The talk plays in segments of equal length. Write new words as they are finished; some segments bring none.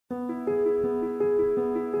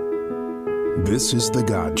This is The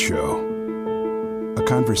God Show, a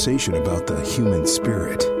conversation about the human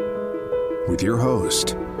spirit with your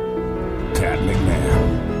host, Pat McMahon.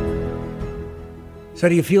 So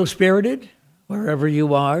do you feel spirited wherever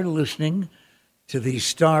you are listening to the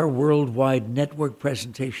Star Worldwide Network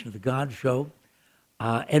presentation of The God Show?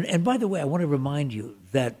 And by the way, I want to remind you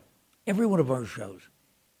that every one of our shows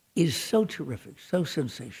is so terrific, so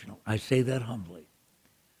sensational, I say that humbly,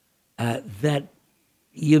 that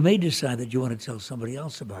you may decide that you want to tell somebody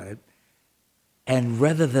else about it, and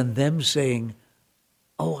rather than them saying,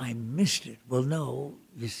 oh, I missed it, well, no,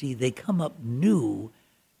 you see, they come up new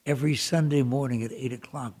every Sunday morning at 8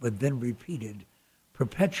 o'clock, but then repeated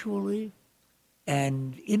perpetually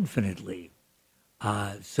and infinitely.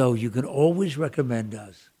 So you can always recommend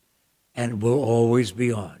us, and we'll always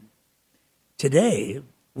be on. Today,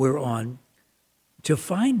 we're on to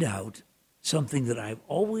find out something that I've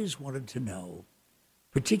always wanted to know,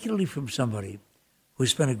 particularly from somebody who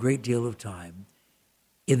spent a great deal of time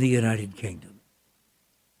in the United Kingdom.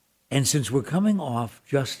 And since we're coming off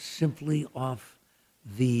just simply off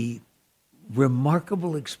the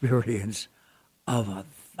remarkable experience of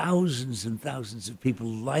thousands and thousands of people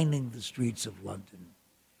lining the streets of London,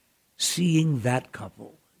 seeing that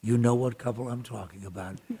couple, you know what couple I'm talking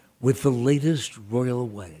about, with the latest royal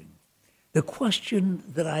wedding. The question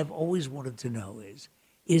that I've always wanted to know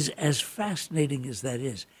is as fascinating as that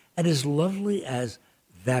is, and as lovely as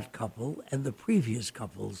that couple and the previous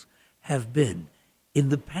couples have been in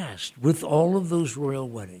the past with all of those royal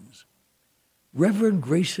weddings, Rev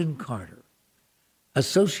Grayson Carter,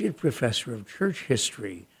 Associate Professor of Church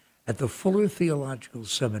History at the Fuller Theological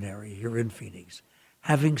Seminary here in Phoenix,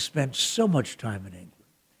 having spent so much time in England,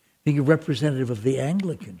 being a representative of the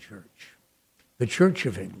Anglican Church, the Church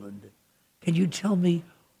of England, can you tell me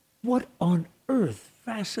what on earth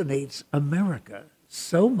fascinates America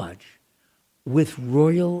so much with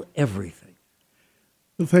royal everything?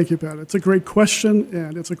 Well, thank you, Pat. It's a great question,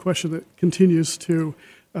 and it's a question that continues to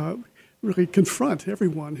really confront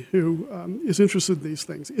everyone who is interested in these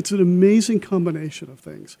things. It's an amazing combination of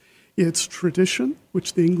things. It's tradition,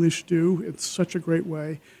 which the English do in such a great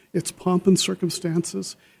way. It's pomp and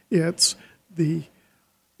circumstances. It's the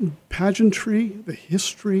pageantry, the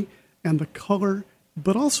history, and the color,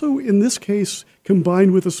 but also in this case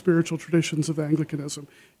combined with the spiritual traditions of Anglicanism.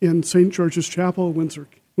 In St. George's Chapel,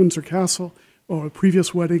 Windsor Castle, or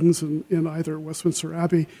previous weddings in either Westminster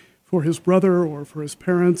Abbey for his brother or for his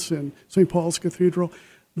parents in St. Paul's Cathedral.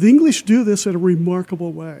 The English do this in a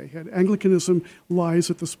remarkable way, and Anglicanism lies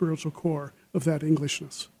at the spiritual core of that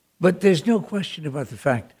Englishness. But there's no question about the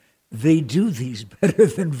fact they do these better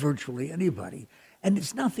than virtually anybody. And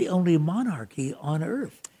it's not the only monarchy on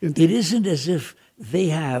earth. Indeed. It isn't as if they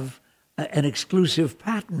have an exclusive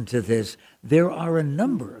patent to this. There are a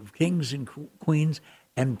number of kings and queens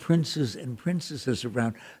and princes and princesses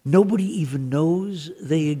around. Nobody even knows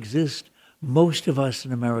they exist. Most of us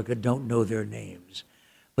in America don't know their names.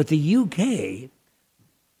 But the UK,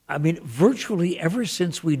 I mean, virtually ever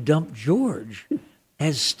since we dumped George,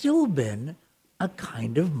 has still been a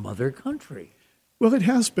kind of mother country. Well, it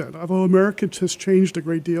has been. Although America has changed a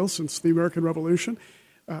great deal since the American Revolution,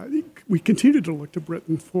 we continue to look to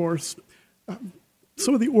Britain for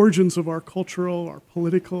some of the origins of our cultural, our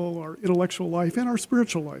political, our intellectual life, and our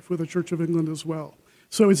spiritual life with the Church of England as well.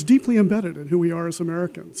 So it's deeply embedded in who we are as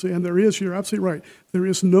Americans. And there is, you're absolutely right, there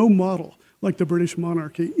is no model like the British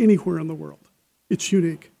monarchy anywhere in the world. It's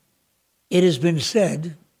unique. It has been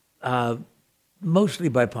said, mostly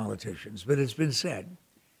by politicians, but it's been said,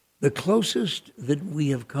 the closest that we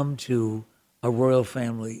have come to a royal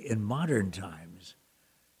family in modern times,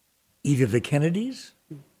 either the Kennedys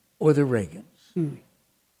or the Reagans.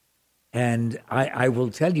 And I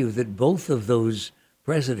will tell you that both of those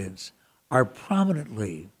presidents are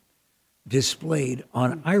prominently displayed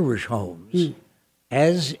on Irish homes.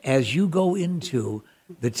 As you go into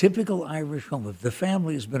the typical Irish home, if the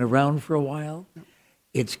family has been around for a while,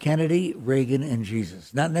 it's Kennedy, Reagan, and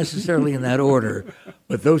Jesus. Not necessarily in that order,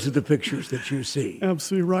 but those are the pictures that you see.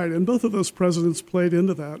 Absolutely right. And both of those presidents played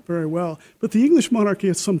into that very well. But the English monarchy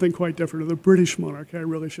is something quite different, or the British monarchy, I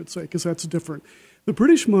really should say, because that's different. The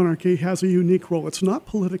British monarchy has a unique role. It's not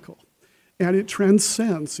political, and it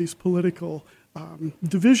transcends these political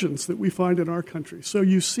divisions that we find in our country. So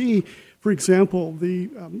you see, for example, the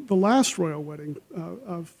last royal wedding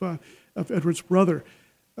of Edward's brother,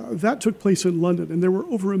 that took place in London, and there were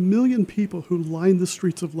over 1 million people who lined the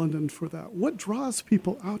streets of London for that. What draws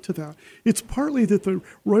people out to that? It's partly that the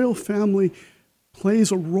royal family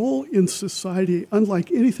plays a role in society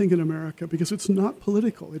unlike anything in America because it's not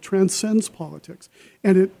political. It transcends politics.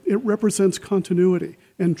 And it represents continuity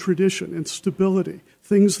and tradition and stability,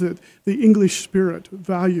 things that the English spirit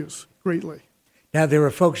values greatly. Now, there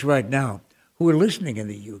are folks right now who are listening in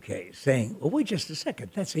the UK saying, well, wait just a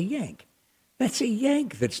second, that's a Yank. That's a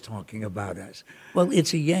Yank that's talking about us. Well,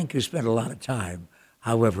 it's a Yank who spent a lot of time,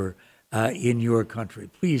 however, in your country.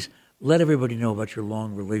 Please let everybody know about your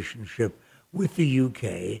long relationship with the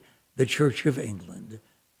UK, the Church of England,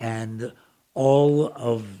 and all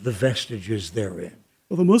of the vestiges therein.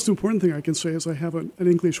 Well, the most important thing I can say is I have an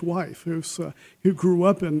English wife who grew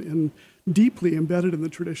up in deeply embedded in the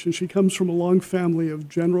tradition. She comes from a long family of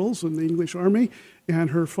generals in the English Army, and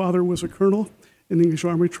her father was a colonel in the English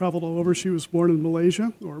Army, traveled all over. She was born in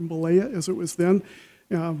Malaysia, or Malaya as it was then,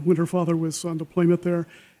 when her father was on deployment there.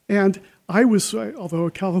 And I was, although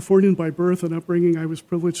a Californian by birth and upbringing, I was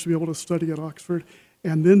privileged to be able to study at Oxford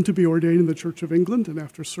and then to be ordained in the Church of England. And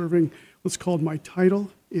after serving what's called my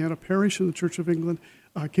title in a parish in the Church of England,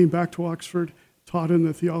 I came back to Oxford, taught in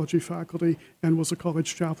the theology faculty, and was a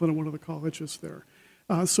college chaplain at one of the colleges there.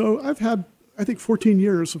 So I've had, I think, 14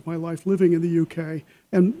 years of my life living in the UK,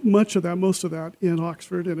 and most of that in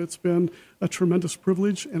Oxford, and it's been a tremendous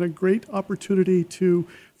privilege and a great opportunity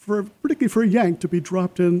particularly for a Yank, to be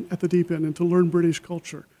dropped in at the deep end and to learn British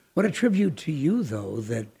culture. What a tribute to you, though,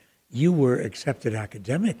 that you were accepted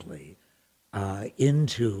academically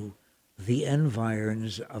into the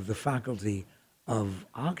environs of the faculty of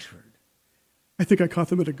Oxford. I think I caught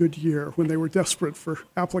them at a good year when they were desperate for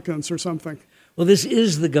applicants or something. Well, this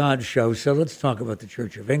is the God Show, so let's talk about the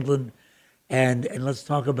Church of England, and let's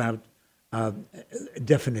talk about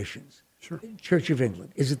definitions. Sure. Church of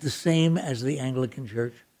England, is it the same as the Anglican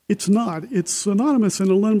Church? It's not. It's synonymous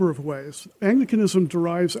in a number of ways. Anglicanism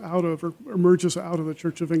derives out of or emerges out of the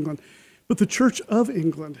Church of England. But the Church of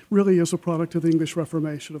England really is a product of the English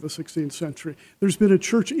Reformation of the 16th century. There's been a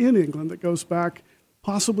church in England that goes back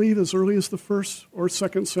possibly as early as the 1st or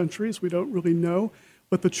 2nd centuries. We don't really know.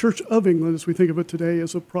 But the Church of England, as we think of it today,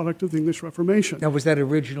 is a product of the English Reformation. Now, was that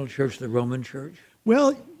original church the Roman Church?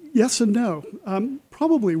 Well, yes and no.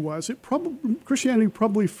 Probably was. Christianity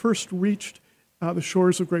probably first reached the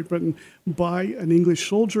shores of Great Britain by an English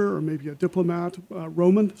soldier or maybe a diplomat,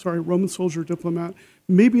 Roman soldier diplomat,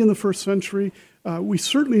 maybe in the 1st century. We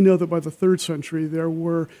certainly know that by the 3rd century there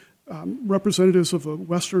were representatives of the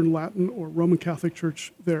Western Latin or Roman Catholic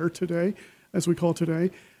Church there today, as we call today.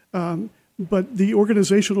 But the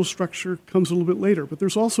organizational structure comes a little bit later. But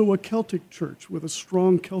there's also a Celtic church with a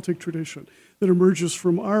strong Celtic tradition that emerges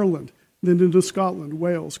from Ireland, then into Scotland,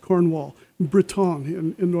 Wales, Cornwall, Bretagne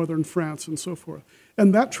in northern France, and so forth.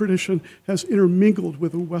 And that tradition has intermingled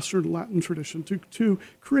with the Western Latin tradition to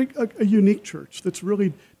create a unique church that's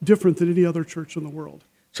really different than any other church in the world.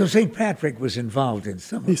 So St. Patrick was involved in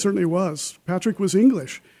some of it. He certainly was. Patrick was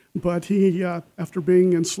English, but he, after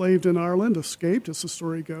being enslaved in Ireland, escaped, as the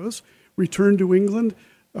story goes, returned to England,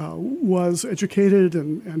 was educated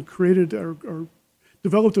and created or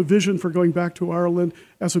developed a vision for going back to Ireland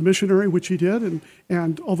as a missionary, which he did.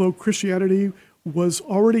 And although Christianity was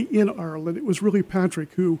already in Ireland, it was really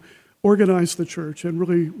Patrick who organized the church and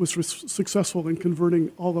really was successful in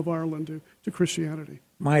converting all of Ireland to Christianity.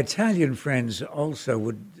 My Italian friends also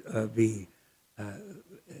would be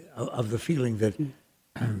of the feeling that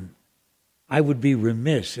I would be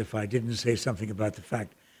remiss if I didn't say something about the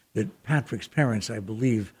fact that Patrick's parents, I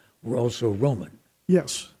believe, were also Roman.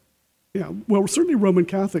 Yes. Yeah, well, certainly Roman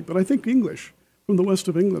Catholic, but I think English from the west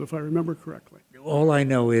of England, if I remember correctly. All I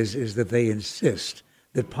know is that they insist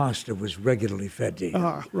that pasta was regularly fed to him.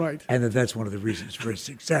 Ah, right. And that's one of the reasons for his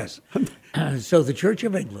success. So the Church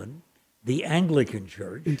of England, the Anglican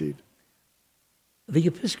Church, indeed, the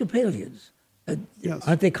Episcopalians, yes.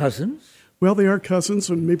 Aren't they cousins? Well, they are cousins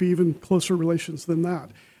and maybe even closer relations than that.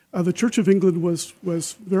 The Church of England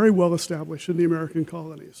was very well established in the American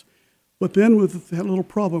colonies. But then they had a little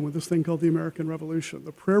problem with this thing called the American Revolution.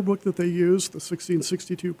 The prayer book that they used, the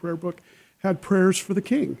 1662 prayer book, had prayers for the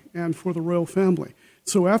king and for the royal family.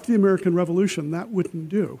 So after the American Revolution, that wouldn't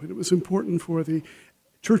do. And it was important for the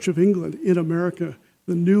Church of England in America,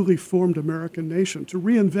 the newly formed American nation, to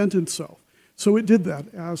reinvent itself. So it did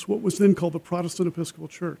that as what was then called the Protestant Episcopal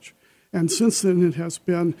Church. And since then, it has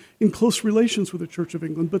been in close relations with the Church of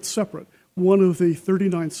England, but separate, one of the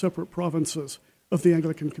 39 separate provinces of the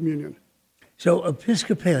Anglican Communion. So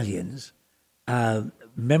Episcopalians,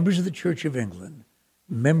 members of the Church of England,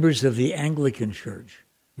 members of the Anglican Church,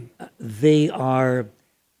 they are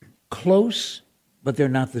close, but they're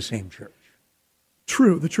not the same church.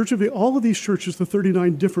 True. The Church of all of these churches, the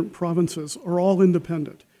 39 different provinces, are all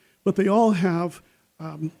independent, but they all have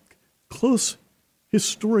close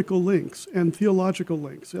historical links and theological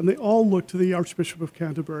links, and they all look to the Archbishop of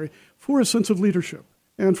Canterbury for a sense of leadership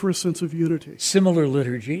and for a sense of unity. Similar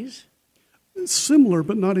liturgies? Similar,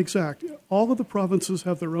 but not exact. All of the provinces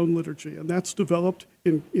have their own liturgy, and that's developed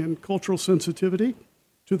in cultural sensitivity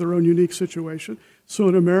to their own unique situation. So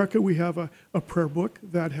in America, we have a prayer book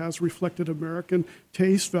that has reflected American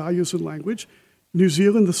taste, values, and language. New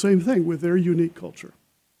Zealand, the same thing with their unique culture.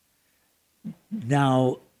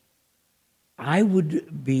 Now, I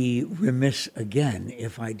would be remiss again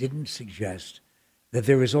if I didn't suggest that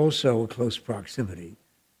there is also a close proximity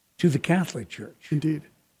to the Catholic Church. Indeed.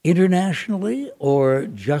 Internationally, or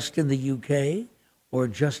just in the UK, or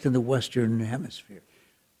just in the Western Hemisphere?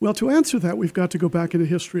 Well, to answer that, we've got to go back into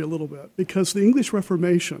history a little bit, because the English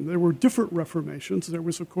Reformation, there were different Reformations. There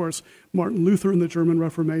was, of course, Martin Luther and the German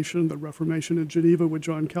Reformation, the Reformation in Geneva with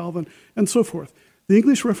John Calvin, and so forth. The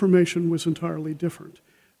English Reformation was entirely different.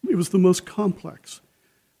 It was the most complex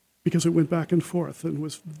because it went back and forth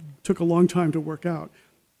and took a long time to work out.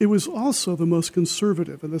 It was also the most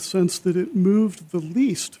conservative in the sense that it moved the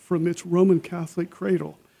least from its Roman Catholic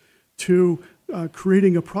cradle to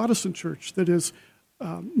creating a Protestant church that is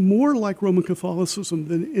more like Roman Catholicism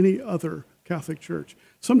than any other Catholic church.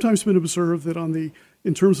 Sometimes been observed that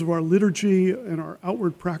in terms of our liturgy and our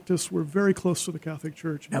outward practice, we're very close to the Catholic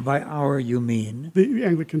Church. Now, by our, you mean? The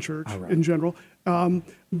Anglican Church in general.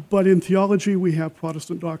 But in theology, we have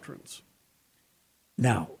Protestant doctrines.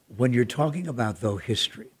 Now, when you're talking about, though,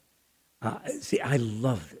 history, see, I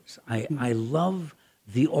love this. I love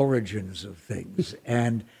the origins of things.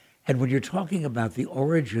 And when you're talking about the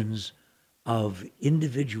origins of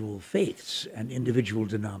individual faiths and individual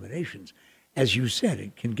denominations, as you said,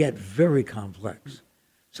 it can get very complex.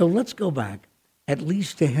 So let's go back at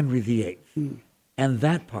least to Henry VIII and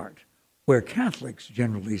that part where Catholics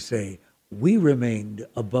generally say, we remained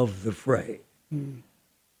above the fray.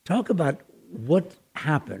 Talk about what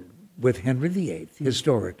happened with Henry VIII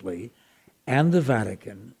historically and the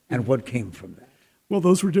Vatican and what came from that. Well,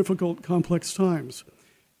 those were difficult, complex times.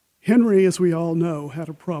 Henry, as we all know, had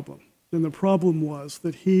a problem. And the problem was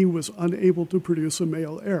that he was unable to produce a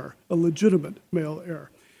male heir, a legitimate male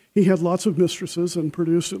heir. He had lots of mistresses and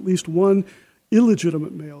produced at least one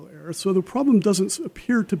illegitimate male heir. So the problem doesn't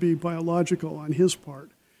appear to be biological on his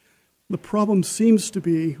part. The problem seems to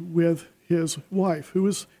be with his wife, who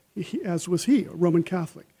was, as was he, a Roman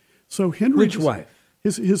Catholic. So Henry, which wife?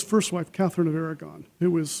 His first wife, Catherine of Aragon,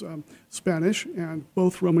 who was Spanish and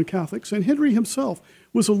both Roman Catholics. And Henry himself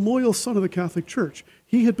was a loyal son of the Catholic Church.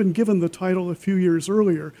 He had been given the title a few years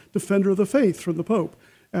earlier, Defender of the Faith, from the Pope,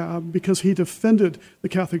 because he defended the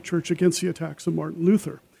Catholic Church against the attacks of Martin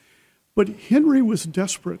Luther. But Henry was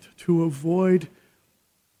desperate to avoid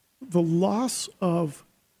the loss of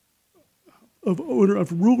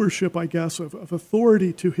rulership, I guess, of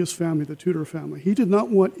authority to his family, the Tudor family. He did not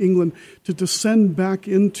want England to descend back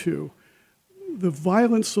into the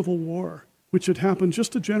violent civil war, which had happened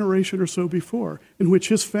just a generation or so before, in which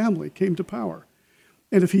his family came to power.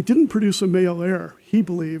 And if he didn't produce a male heir, he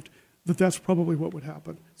believed that that's probably what would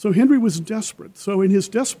happen. So Henry was desperate. So in his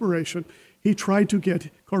desperation, he tried to get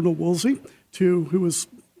Cardinal Wolsey, who was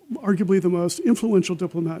arguably the most influential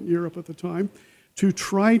diplomat in Europe at the time, to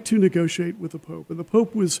try to negotiate with the Pope. And the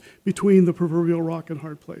Pope was between the proverbial rock and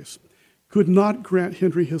hard place, could not grant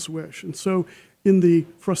Henry his wish. And so in the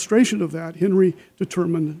frustration of that, Henry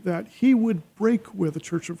determined that he would break with the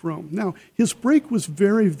Church of Rome. Now, his break was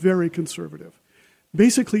very, very conservative.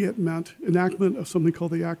 Basically, it meant enactment of something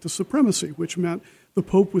called the Act of Supremacy, which meant the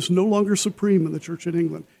Pope was no longer supreme in the Church in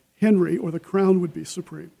England. Henry, or the crown, would be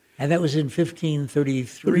supreme. And that was in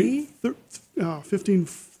 1533?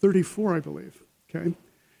 1534, I believe. Okay.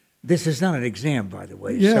 This is not an exam, by the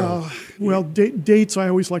way. Yeah, so. Well, dates I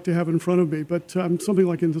always like to have in front of me, but something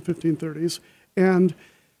like in the 1530s. And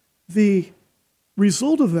the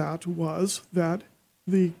result of that was that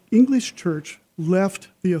the English Church left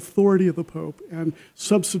the authority of the Pope and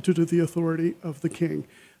substituted the authority of the king.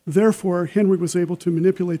 Therefore, Henry was able to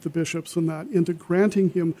manipulate the bishops in that into granting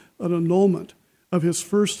him an annulment of his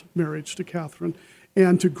first marriage to Catherine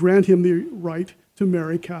and to grant him the right to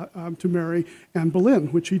marry Anne Boleyn,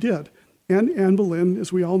 which he did. And Anne Boleyn,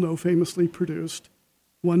 as we all know, famously produced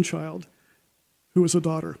one child who was a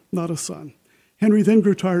daughter, not a son. Henry then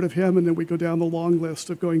grew tired of him, and then we go down the long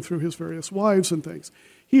list of going through his various wives and things.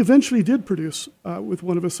 He eventually did produce, with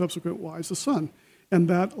one of his subsequent wives, a son, and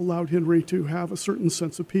that allowed Henry to have a certain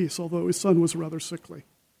sense of peace, although his son was rather sickly.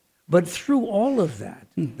 But through all of that,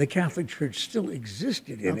 the Catholic Church still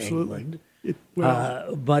existed in England.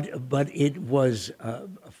 But it was a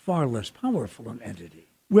far less powerful an entity.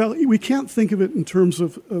 Well, we can't think of it in terms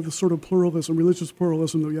of the sort of pluralism, religious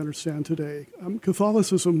pluralism that we understand today.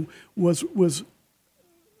 Catholicism was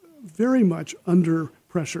very much under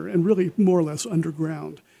pressure and really more or less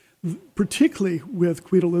underground, particularly with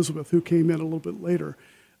Queen Elizabeth, who came in a little bit later.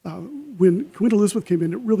 When Queen Elizabeth came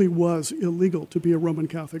in, it really was illegal to be a Roman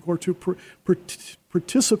Catholic or to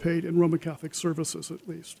participate in Roman Catholic services, at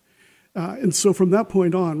least. And so from that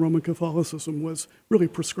point on, Roman Catholicism was really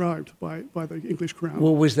prescribed by the English crown.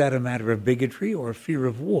 Well, was that a matter of bigotry or a fear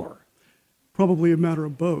of war? Probably a matter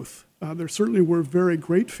of both. There certainly were very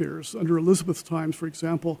great fears. Under Elizabeth's times, for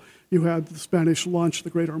example, you had the Spanish launch the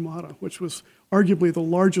Great Armada, which was arguably the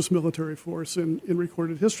largest military force in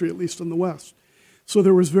recorded history, at least in the West. So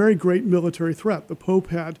there was very great military threat. The Pope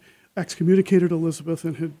had excommunicated Elizabeth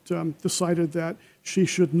and had decided that she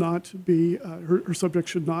should not be, her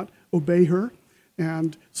subjects should not obey her.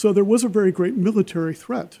 And so there was a very great military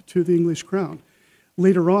threat to the English crown.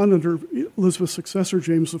 Later on, under Elizabeth's successor,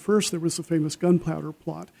 James I, there was the famous gunpowder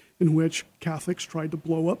plot in which Catholics tried to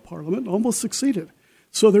blow up Parliament and almost succeeded.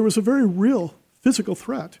 So there was a very real physical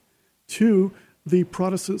threat to the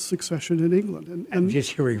Protestant succession in England. And I'm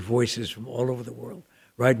just hearing voices from all over the world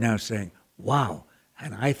right now saying, wow,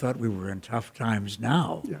 and I thought we were in tough times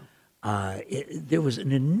now. Yeah. There was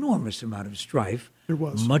an enormous amount of strife. There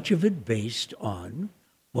was. Much of it based on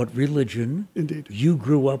what religion Indeed. you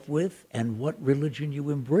grew up with and what religion you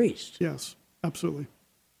embraced. Yes, absolutely.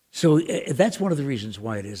 So that's one of the reasons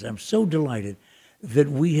why it is. I'm so delighted that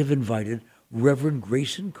we have invited Rev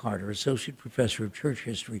Grayson Carter, Associate Professor of Church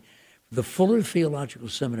History, the Fuller Theological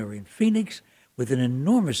Seminary in Phoenix, with an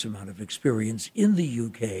enormous amount of experience in the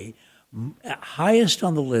UK, highest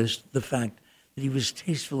on the list, the fact that he was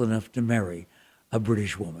tasteful enough to marry a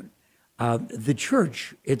British woman. The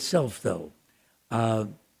church itself, though,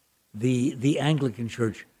 the Anglican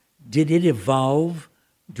Church, did it evolve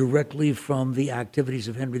directly from the activities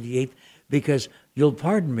of Henry VIII? Because, you'll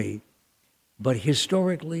pardon me, but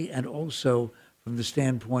historically and also from the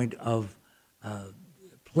standpoint of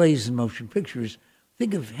plays and motion pictures,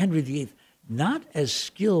 think of Henry VIII not as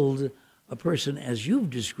skilled a person as you've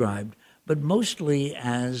described, but mostly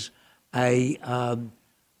as a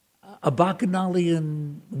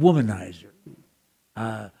bacchanalian womanizer.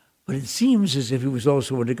 But it seems as if he was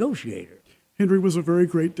also a negotiator. Henry was a very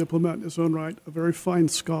great diplomat in his own right, a very fine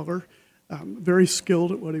scholar, very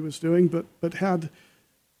skilled at what he was doing, but had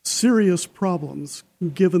serious problems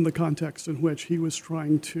given the context in which he was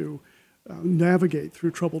trying to navigate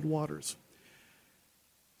through troubled waters.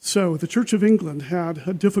 So the Church of England had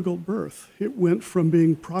a difficult birth. It went from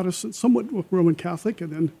being Protestant, somewhat Roman Catholic,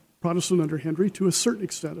 and then Protestant under Henry to a certain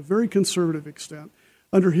extent, a very conservative extent.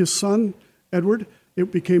 Under his son, Edward,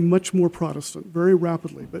 it became much more Protestant very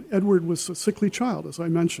rapidly. But Edward was a sickly child, as I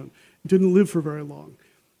mentioned. He didn't live for very long.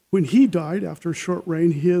 When he died, after a short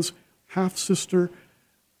reign, his half-sister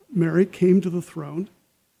Mary came to the throne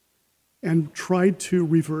and tried to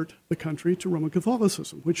revert the country to Roman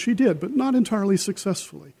Catholicism, which she did, but not entirely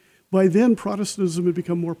successfully. By then, Protestantism had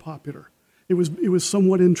become more popular. It was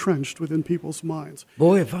somewhat entrenched within people's minds.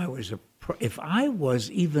 Boy, if I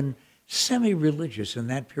was even semi-religious in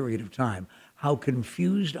that period of time, how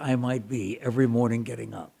confused I might be every morning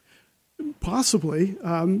getting up. Possibly.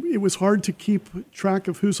 It was hard to keep track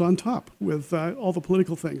of who's on top with all the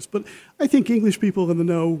political things. But I think English people in the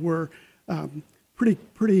know were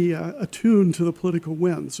pretty attuned to the political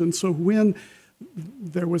winds. And so when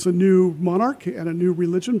there was a new monarch and a new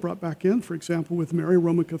religion brought back in, for example, with Mary,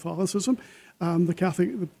 Roman Catholicism,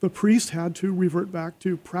 the priest had to revert back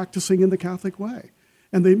to practicing in the Catholic way.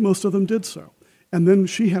 And most of them did so. And then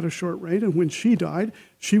she had a short reign, and when she died,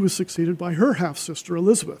 she was succeeded by her half-sister,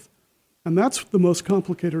 Elizabeth. And that's the most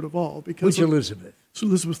complicated of all. Because which Elizabeth? It's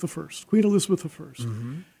Elizabeth I, Queen Elizabeth I.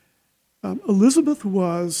 Mm-hmm. Elizabeth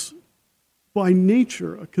was, by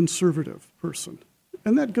nature, a conservative person.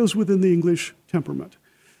 And that goes within the English temperament.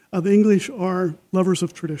 The English are lovers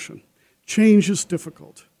of tradition. Change is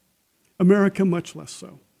difficult. America, much less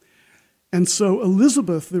so. And so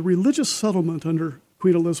Elizabeth, the religious settlement under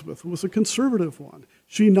Queen Elizabeth, was a conservative one.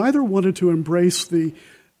 She neither wanted to embrace the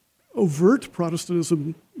overt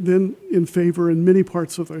Protestantism then in favor in many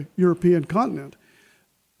parts of the European continent,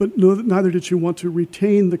 but neither did she want to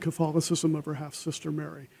retain the Catholicism of her half-sister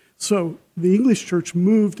Mary. So the English church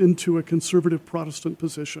moved into a conservative Protestant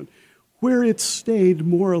position, where it's stayed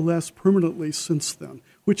more or less permanently since then,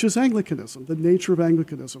 which is Anglicanism, the nature of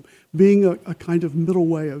Anglicanism, being a kind of middle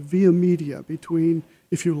way, a via media between,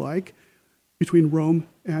 if you like, between Rome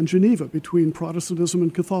and Geneva, between Protestantism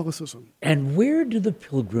and Catholicism. And where do the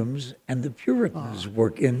Pilgrims and the Puritans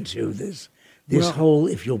work into this whole,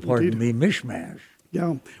 if you'll pardon me, mishmash?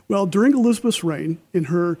 Yeah. Well, during Elizabeth's reign, in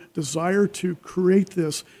her desire to create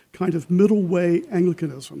this kind of middle way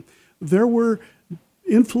Anglicanism, there were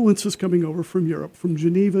influences coming over from Europe, from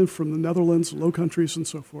Geneva, from the Netherlands, Low Countries, and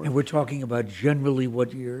so forth. And we're talking about generally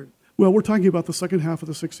what year? Well, we're talking about the second half of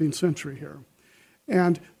the 16th century here.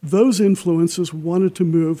 And those influences wanted to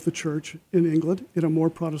move the church in England in a more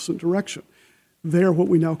Protestant direction. They're what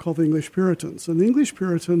we now call the English Puritans. And the English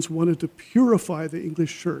Puritans wanted to purify the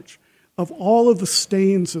English church of all of the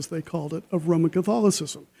stains, as they called it, of Roman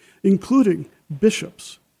Catholicism, including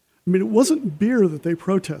bishops. I mean, it wasn't beer that they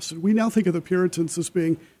protested. We now think of the Puritans as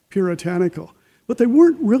being puritanical, but they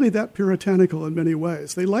weren't really that puritanical in many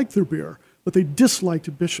ways. They liked their beer, but they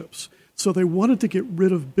disliked bishops. So they wanted to get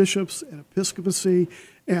rid of bishops and episcopacy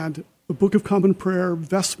and the Book of Common Prayer,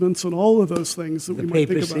 vestments, and all of those things that we might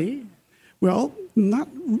think about. Well, not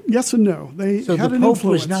yes and no. They so had the an Pope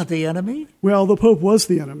influence. was not the enemy? Well, the Pope was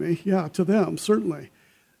the enemy, yeah, to them, certainly.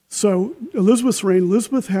 So Elizabeth's reign,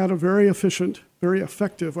 Elizabeth had a very efficient, very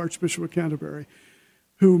effective Archbishop of Canterbury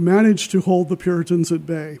who managed to hold the Puritans at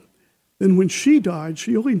bay. Then when she died,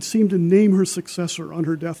 she only seemed to name her successor on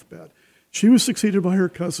her deathbed. She was succeeded by her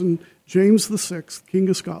cousin, James VI, King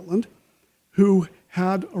of Scotland, who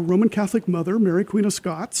had a Roman Catholic mother, Mary Queen of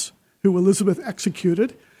Scots, who Elizabeth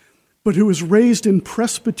executed, but who was raised in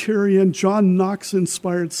Presbyterian, John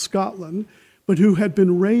Knox-inspired Scotland, but who had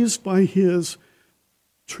been raised by his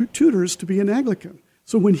tutors to be an Anglican.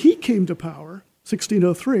 So when he came to power,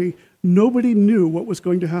 1603, nobody knew what was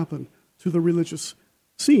going to happen to the religious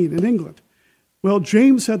scene in England. Well,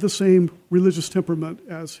 James had the same religious temperament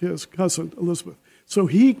as his cousin, Elizabeth. So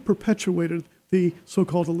he perpetuated the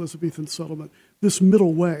so-called Elizabethan settlement, this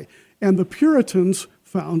middle way. And the Puritans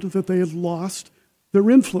found that they had lost their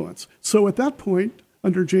influence. So at that point,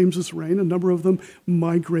 under James's reign, a number of them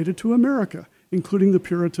migrated to America, including the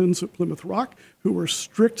Puritans at Plymouth Rock, who were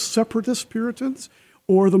strict separatist Puritans,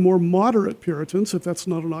 or the more moderate Puritans, if that's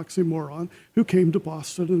not an oxymoron, who came to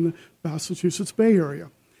Boston and the Massachusetts Bay Area.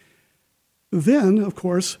 Then, of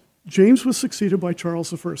course, James was succeeded by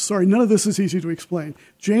Charles I. Sorry, none of this is easy to explain.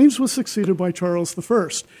 James was succeeded by Charles I.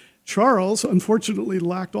 Charles, unfortunately,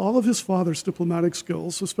 lacked all of his father's diplomatic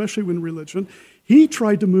skills, especially in religion. He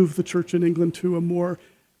tried to move the church in England to a more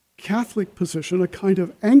Catholic position, a kind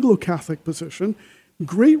of Anglo-Catholic position.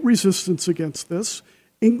 Great resistance against this.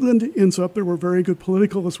 England ends up, there were very good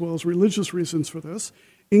political as well as religious reasons for this.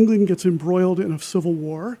 England gets embroiled in a civil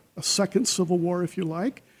war, a second civil war, if you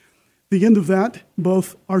like. The end of that,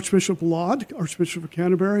 both Archbishop Laud, Archbishop of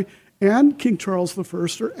Canterbury, and King Charles I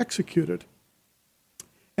are executed.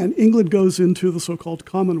 And England goes into the so-called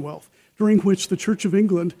Commonwealth, during which the Church of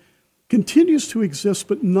England continues to exist,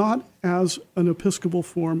 but not as an episcopal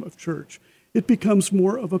form of church. It becomes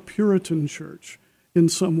more of a Puritan church in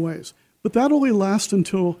some ways. But that only lasts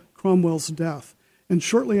until Cromwell's death. And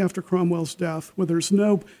shortly after Cromwell's death, when there's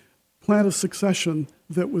no plan of succession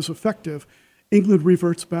that was effective, England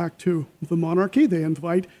reverts back to the monarchy. They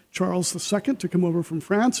invite Charles II to come over from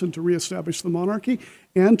France and to reestablish the monarchy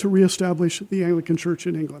and to reestablish the Anglican Church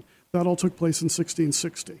in England. That all took place in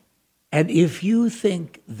 1660. And if you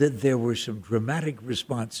think that there were some dramatic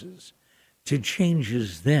responses to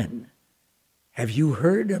changes then, have you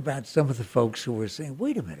heard about some of the folks who were saying,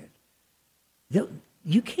 wait a minute,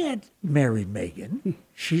 you can't marry Meghan.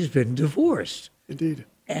 She's been divorced. Indeed.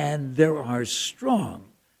 And there are strong,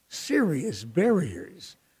 serious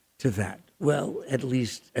barriers to that. Well, at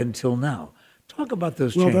least until now. Talk about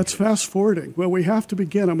those changes. Well, that's fast forwarding. Well, we have to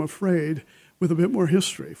begin, I'm afraid, with a bit more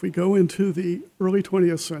history. If we go into the early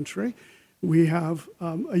 20th century, we have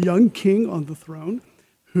a young king on the throne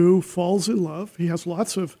who falls in love. He has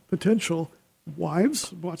lots of potential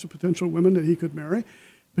wives, lots of potential women that he could marry,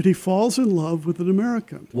 but he falls in love with an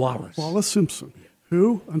American, Wallace Simpson,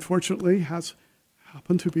 who unfortunately has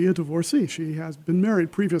happened to be a divorcee. She has been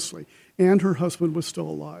married previously, and her husband was still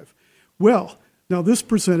alive. Well, now this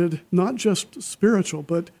presented not just spiritual,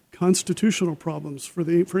 but constitutional problems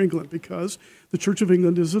for England, because the Church of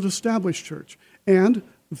England is an established church, and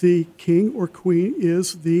the king or queen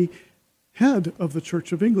is the head of the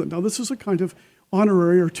Church of England. Now, this is a kind of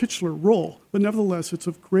honorary or titular role, but nevertheless, it's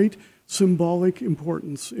of great symbolic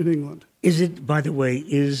importance in England. Is it, by the way,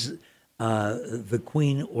 is the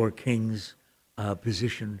queen or king's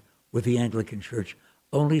position with the Anglican Church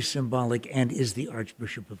only symbolic, and is the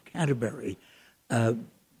Archbishop of Canterbury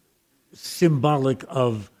symbolic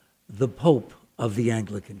of the Pope of the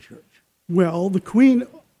Anglican Church? Well, the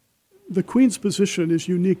Queen's position is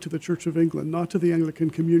unique to the Church of England, not to the Anglican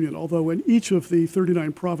Communion, although in each of the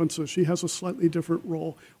 39 provinces she has a slightly different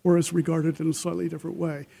role or is regarded in a slightly different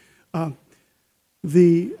way.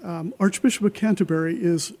 The Archbishop of Canterbury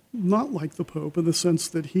is not like the Pope in the sense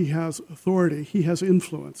that he has authority, he has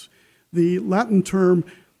influence. The Latin term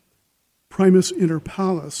primus inter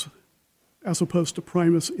pares, as opposed to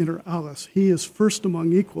primus inter alis, he is first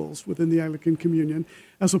among equals within the Anglican Communion,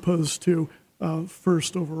 as opposed to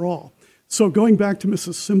first overall. So going back to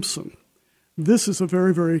Mrs. Simpson, this is a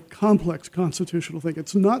very, very complex constitutional thing.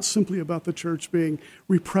 It's not simply about the church being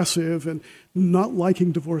repressive and not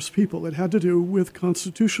liking divorced people. It had to do with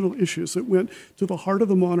constitutional issues that went to the heart of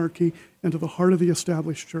the monarchy and to the heart of the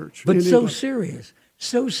established church. But so serious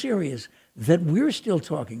that we're still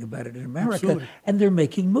talking about it in America, Absolutely. And they're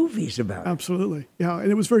making movies about it. Absolutely, yeah.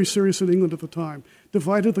 And it was very serious in England at the time.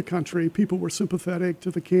 Divided the country. People were sympathetic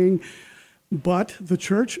to the king. But the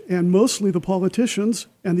church and mostly the politicians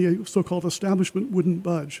and the so-called establishment wouldn't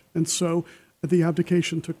budge. And so the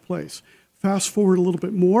abdication took place. Fast forward a little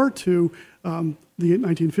bit more to the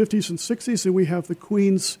 1950s and 60s, and we have the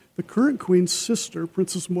current Queen's sister,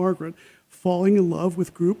 Princess Margaret, falling in love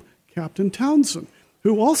with Group Captain Townsend,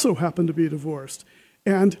 who also happened to be divorced.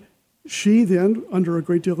 And she then, under a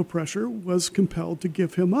great deal of pressure, was compelled to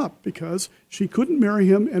give him up because she couldn't marry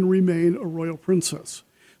him and remain a royal princess.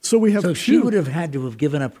 So we have. So she would have had to have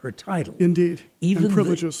given up her title, indeed, and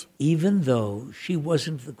privileges, even though she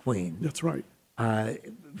wasn't the queen. That's right.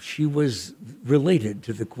 She was related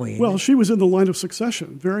to the queen. Well, she was in the line of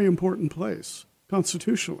succession, very important place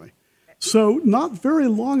constitutionally. So not very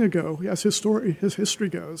long ago, as history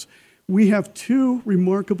goes, we have two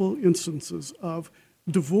remarkable instances of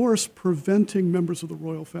divorce preventing members of the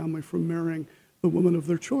royal family from marrying the woman of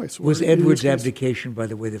their choice. Was Edward's abdication, by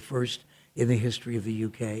the way, the first in the history of the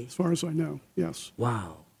UK? As far as I know, yes.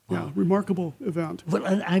 Wow. Yeah, remarkable event.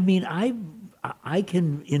 Well, I mean, I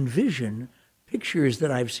can envision pictures that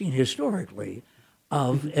I've seen historically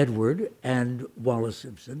of Edward and Wallis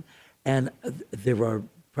Simpson, and there are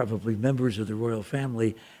probably members of the royal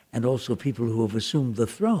family and also people who have assumed the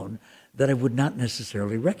throne that I would not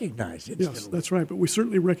necessarily recognize instantly. Yes, that's right, but we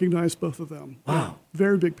certainly recognize both of them. Wow. Yeah,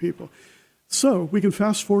 very big people. So we can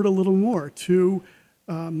fast forward a little more to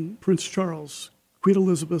Prince Charles, Queen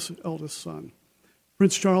Elizabeth's eldest son.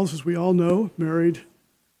 Prince Charles, as we all know, married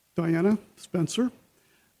Diana Spencer.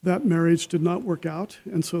 That marriage did not work out,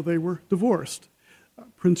 and so they were divorced.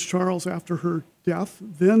 Prince Charles, after her death,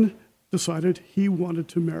 then decided he wanted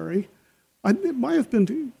to marry. It might have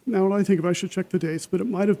been, now when I think of it, I should check the dates, but it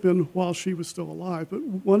might have been while she was still alive, but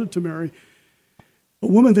wanted to marry a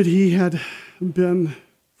woman that he had been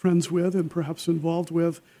friends with and perhaps involved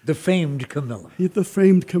with. The famed Camilla. The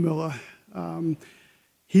famed Camilla.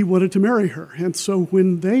 He wanted to marry her. And so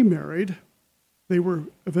when they married, they were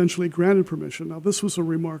eventually granted permission. Now, this was a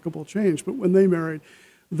remarkable change, but when they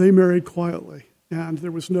married quietly. And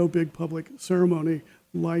there was no big public ceremony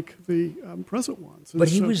like the present ones. And but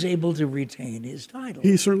he was able to retain his title.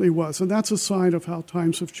 He certainly was. And that's a sign of how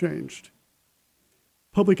times have changed.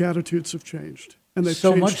 Public attitudes have changed. And they've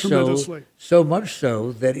changed tremendously. So much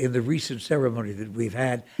so that in the recent ceremony that we've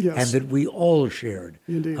had, yes, and that we all shared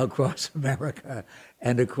indeed, across America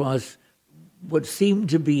and across what seemed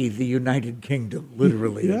to be the United Kingdom,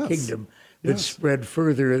 literally, yes, a kingdom that yes, spread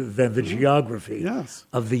further than the geography yes,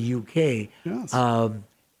 of the UK. Yes.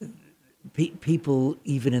 People,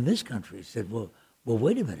 even in this country, said, well,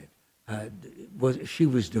 wait a minute. She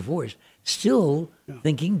was divorced, still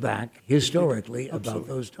thinking back historically about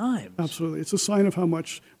those times. Absolutely. It's a sign of how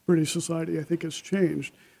much British society, I think, has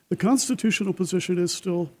changed. The constitutional position is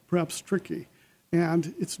still perhaps tricky,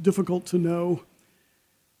 and it's difficult to know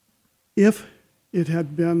if it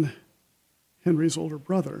had been Henry's older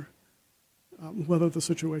brother, whether the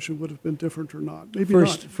situation would have been different or not. Maybe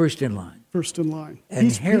not. First in line. First in line.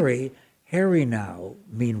 And Harry now,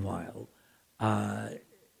 meanwhile,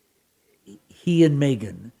 he and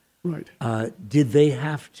Meghan, right? Did they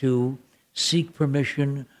have to seek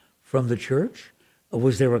permission from the church? Or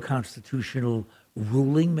was there a constitutional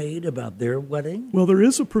ruling made about their wedding? Well, there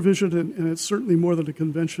is a provision, and it's certainly more than a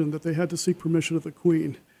convention, that they had to seek permission of the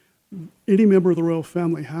Queen. Any member of the royal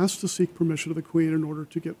family has to seek permission of the Queen in order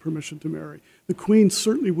to get permission to marry. The Queen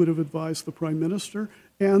certainly would have advised the Prime Minister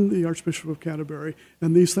and the Archbishop of Canterbury,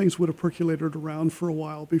 and these things would have percolated around for a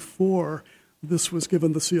while before this was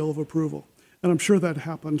given the seal of approval. And I'm sure that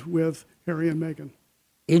happened with Harry and Meghan.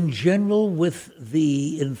 In general, with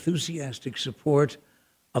the enthusiastic support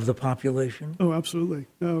of the population? Oh, absolutely.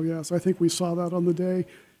 Oh, yes. I think we saw that on the day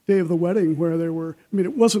of the wedding where there were,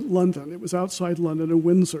 it wasn't London. It was outside London in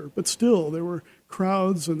Windsor. But still, there were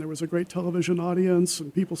crowds and there was a great television audience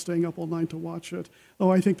and people staying up all night to watch it. Oh,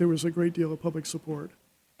 I think there was a great deal of public support.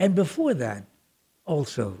 And before that,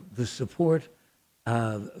 also, the support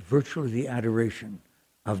virtually the adoration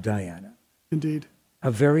of Diana. Indeed.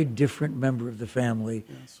 A very different member of the family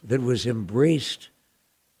that was embraced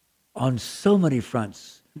on so many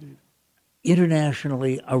fronts, Indeed.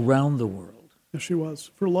 Internationally, around the world. Yes, she was,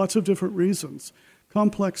 for lots of different reasons.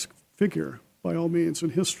 Complex figure, by all means,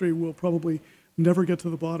 and history will probably never get to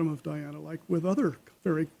the bottom of Diana, like with other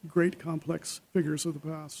very great complex figures of the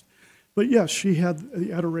past. But yes, she had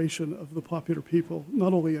the adoration of the popular people,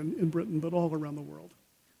 not only in Britain, but all around the world.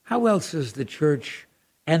 How else has the church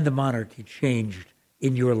and the monarchy changed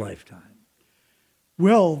in your lifetime?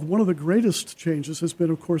 Well, one of the greatest changes has been,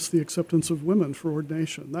 of course, the acceptance of women for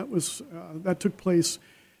ordination. That took place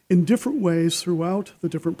in different ways throughout the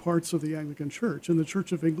different parts of the Anglican Church. In the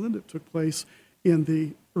Church of England, it took place in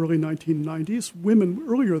the early 1990s. Women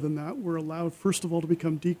earlier than that were allowed, first of all, to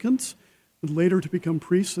become deacons, and later to become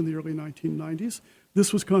priests in the early 1990s.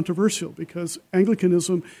 This was controversial because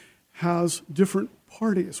Anglicanism has different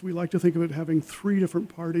parties. We like to think of it having three different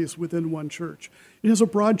parties within one church. It has a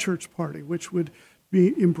broad church party, which would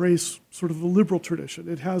embrace sort of the liberal tradition.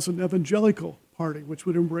 It has an evangelical party, which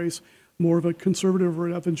would embrace more of a conservative or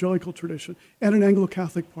an evangelical tradition, and an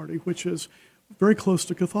Anglo-Catholic party, which is very close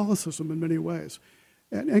to Catholicism in many ways.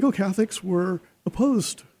 And Anglo-Catholics were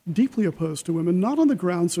deeply opposed to women, not on the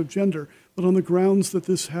grounds of gender, but on the grounds that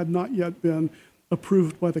this had not yet been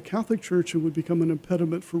approved by the Catholic Church and would become an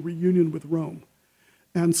impediment for reunion with Rome.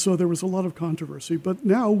 And so there was a lot of controversy. But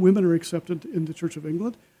now women are accepted in the Church of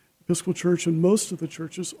England, Episcopal Church, and most of the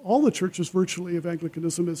churches, all the churches virtually of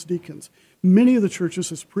Anglicanism as deacons. Many of the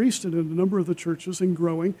churches as priests, and in a number of the churches and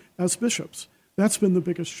growing as bishops. That's been the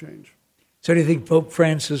biggest change. So do you think Pope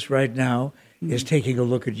Francis right now is taking a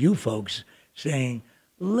look at you folks, saying,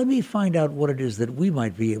 let me find out what it is that we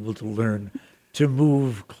might be able to learn to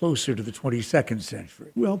move closer to the 22nd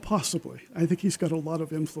century? Well, possibly. I think he's got a lot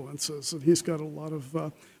of influences, and he's got a lot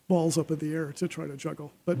of balls up in the air to try to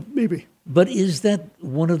juggle, but maybe. But is that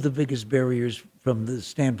one of the biggest barriers from the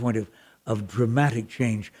standpoint of dramatic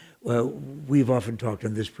change? We've often talked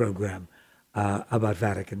on this program about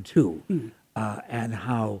Vatican II and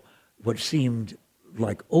how what seemed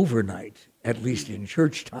like overnight, at least in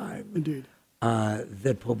church time, Indeed.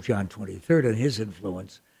 That Pope John XXIII and his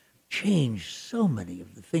influence changed so many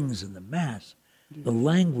of the things in the Mass, the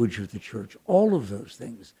language of the church, all of those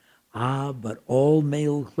things. But all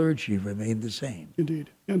male clergy remained the same. Indeed,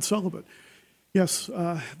 and celibate. Yes,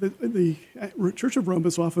 the Church of Rome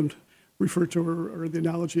is often referred to, or the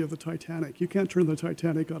analogy of the Titanic. You can't turn the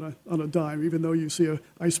Titanic on a dime, even though you see an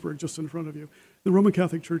iceberg just in front of you. The Roman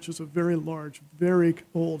Catholic Church is a very large, very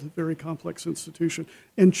old, very complex institution,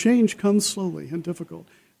 and change comes slowly in difficult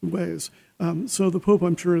ways. So the Pope,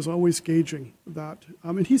 I'm sure, is always gauging that.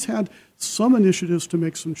 And he's had some initiatives to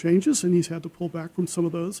make some changes, and he's had to pull back from some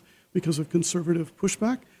of those because of conservative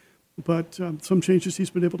pushback, but some changes he's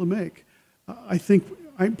been able to make. I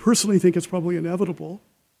personally think it's probably inevitable,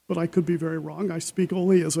 but I could be very wrong. I speak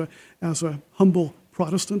only as a humble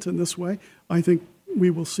Protestant in this way. I think we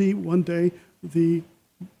will see one day the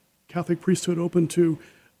Catholic priesthood open to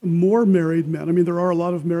more married men. I mean, there are a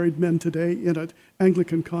lot of married men today in it.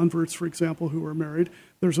 Anglican converts, for example, who are married.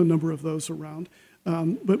 There's a number of those around.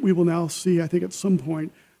 But we will now see, I think at some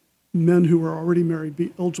point, men who are already married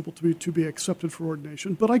be eligible to be accepted for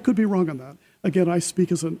ordination. But I could be wrong on that. Again, I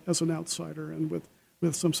speak as an outsider and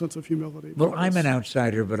with some sense of humility. Well, I'm an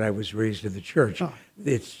outsider, but I was raised in the church.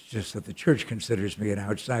 It's just that the church considers me an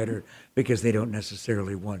outsider because they don't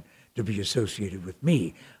necessarily want to be associated with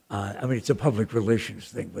me. I mean, it's a public relations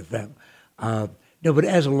thing with them. No, but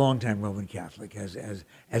as a longtime Roman Catholic, as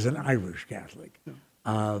an Irish Catholic,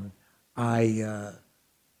 I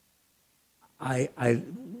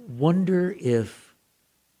wonder if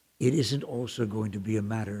it isn't also going to be a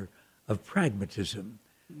matter of pragmatism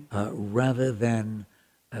rather than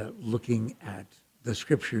looking at the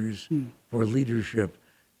scriptures for leadership,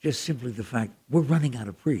 just simply the fact we're running out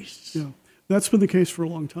of priests. Yeah. That's been the case for a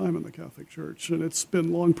long time in the Catholic Church, and it's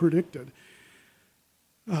been long predicted.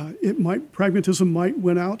 Pragmatism might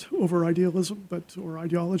win out over idealism, or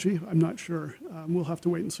ideology. I'm not sure. We'll have to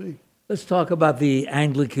wait and see. Let's talk about the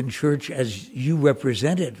Anglican Church as you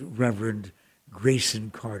represent it, Reverend Grayson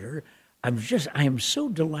Carter. I am so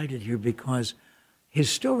delighted here because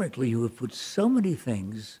historically you have put so many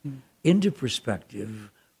things into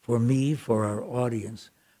perspective for me, for our audience.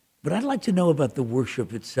 But I'd like to know about the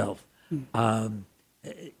worship itself.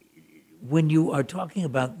 When you are talking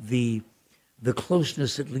about the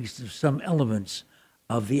closeness, at least of some elements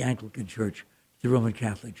of the Anglican Church, the Roman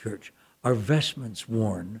Catholic Church, are vestments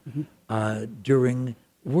worn during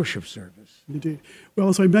worship service. Indeed. Well,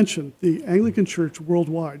 as I mentioned, the Anglican Church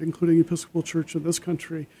worldwide, including Episcopal Church in this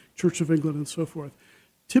country, Church of England, and so forth,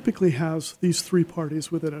 typically has these three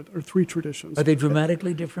parties within it, or three traditions. Are they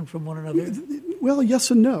dramatically different from one another? Well, yes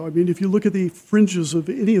and no. I mean, if you look at the fringes of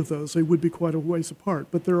any of those, they would be quite a ways apart.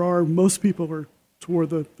 But most people are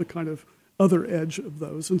toward the kind of other edge of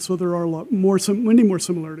those. And so there are many more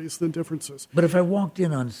similarities than differences. But if I walked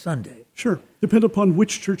in on Sunday... Sure. Depend upon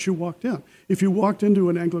which church you walked in. If you walked into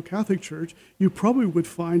an Anglo-Catholic church, you probably would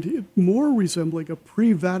find it more resembling a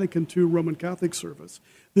pre-Vatican II Roman Catholic service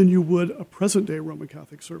than you would a present-day Roman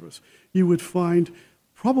Catholic service. You would find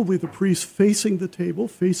probably the priest facing the table,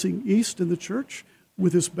 facing east in the church,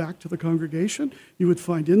 with his back to the congregation. You would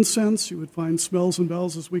find incense. You would find smells and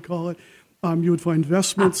bells, as we call it. You would find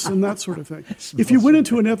vestments and that sort of thing. If you went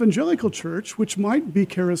into an evangelical church, which might be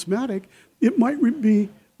charismatic, it might be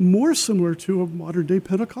more similar to a modern-day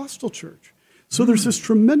Pentecostal church. So there's this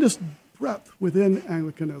tremendous breadth within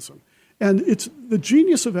Anglicanism. And it's the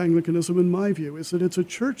genius of Anglicanism, in my view, is that it's a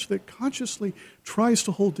church that consciously tries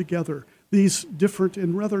to hold together these different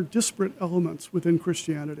and rather disparate elements within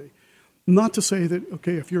Christianity. Not to say that,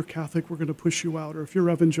 okay, if you're Catholic, we're going to push you out, or if you're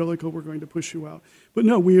evangelical, we're going to push you out. But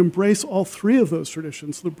no, we embrace all three of those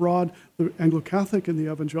traditions, the Anglo-Catholic and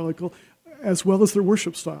the evangelical, as well as their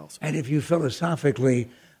worship styles. And if you philosophically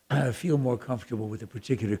feel more comfortable with a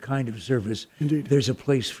particular kind of service, Indeed, there's a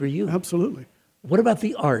place for you. Absolutely. What about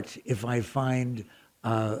the art? If I find,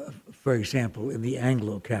 for example, in the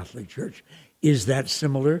Anglo-Catholic Church, is that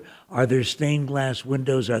similar? Are there stained glass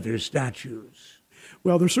windows? Are there statues?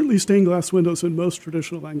 Well, there's certainly stained glass windows in most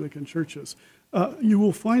traditional Anglican churches. You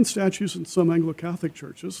will find statues in some Anglo-Catholic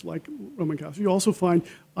churches, like Roman Catholic. You also find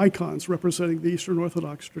icons representing the Eastern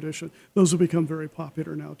Orthodox tradition. Those have become very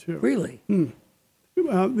popular now, too. Really?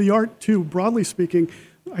 The art, too, broadly speaking,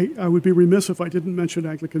 I would be remiss if I didn't mention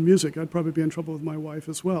Anglican music. I'd probably be in trouble with my wife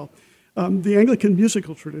as well. The Anglican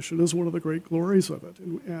musical tradition is one of the great glories of it,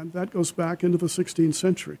 and that goes back into the 16th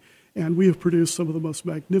century. And we have produced some of the most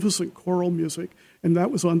magnificent choral music, and that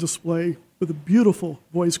was on display with a beautiful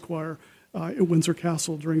voice choir at Windsor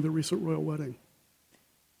Castle during the recent royal wedding.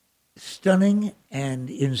 Stunning and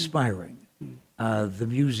inspiring. The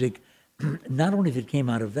music, not only that came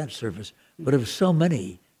out of that service, but of so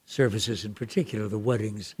many services, in particular the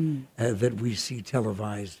weddings that we see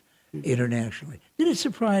televised internationally. Did it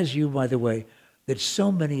surprise you, by the way, that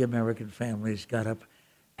so many American families got up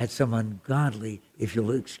at some ungodly, if you'll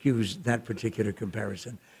excuse that particular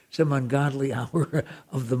comparison, some ungodly hour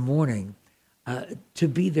of the morning to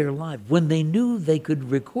be there live when they knew they could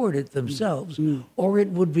record it themselves or it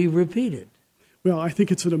would be repeated? Well, I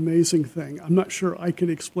think it's an amazing thing. I'm not sure I can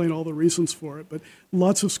explain all the reasons for it, but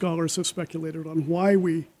lots of scholars have speculated on why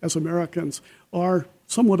we, as Americans, are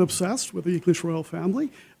somewhat obsessed with the English royal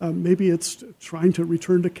family. Maybe it's trying to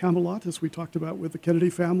return to Camelot, as we talked about with the Kennedy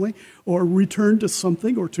family, or return to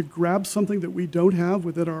something, or to grab something that we don't have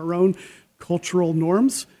within our own cultural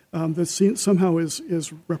norms that somehow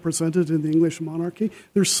is represented in the English monarchy.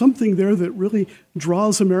 There's something there that really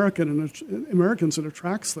draws Americans and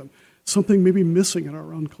attracts them. Something maybe missing in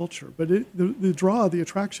our own culture. But the draw, the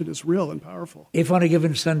attraction is real and powerful. If on a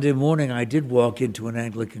given Sunday morning I did walk into an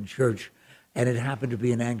Anglican church and it happened to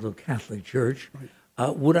be an Anglo-Catholic church,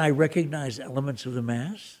 right, would I recognize elements of the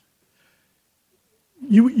Mass?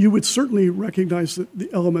 You would certainly recognize the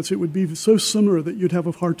elements. It would be so similar that you'd have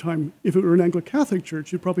a hard time. If it were an Anglo-Catholic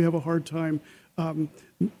church, you'd probably have a hard time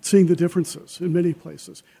seeing the differences in many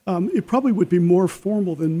places. It probably would be more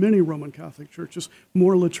formal than many Roman Catholic churches,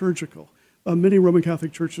 more liturgical. Many Roman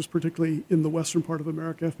Catholic churches, particularly in the western part of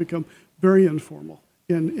America, have become very informal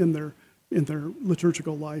in their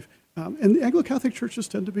liturgical life. And the Anglo-Catholic churches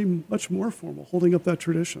tend to be much more formal, holding up that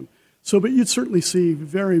tradition. But you'd certainly see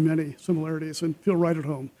very many similarities and feel right at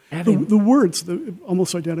home. The words,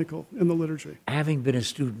 almost identical in the liturgy. Having been a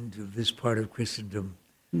student of this part of Christendom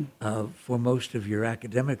for most of your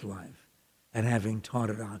academic life, and having taught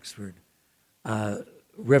at Oxford,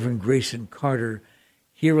 Rev Grayson Carter,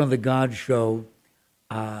 here on the God Show,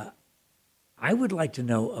 I would like to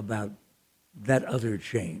know about that other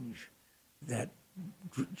change, that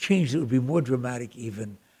change that would be more dramatic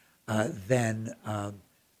even than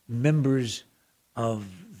members of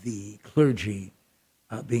the clergy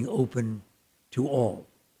being open to all,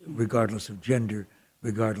 regardless of gender,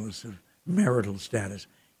 regardless of marital status.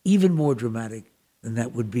 Even more dramatic than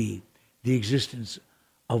that would be the existence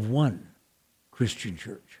of one Christian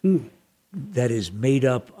church that is made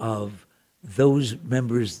up of those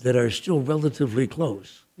members that are still relatively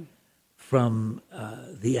close, from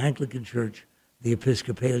the Anglican Church, the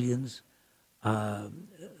Episcopalians,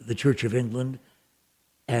 the Church of England,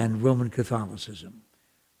 and Roman Catholicism?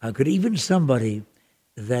 Could even somebody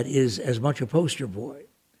that is as much a poster boy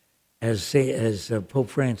as Pope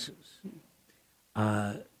Francis,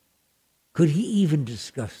 could he even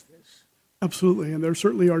discuss this? Absolutely, and there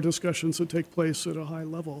certainly are discussions that take place at a high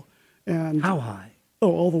level. And how high? Oh,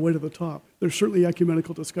 all the way to the top. There's certainly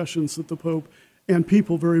ecumenical discussions that the Pope and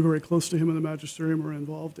people very, very close to him in the magisterium are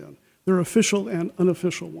involved in. There are official and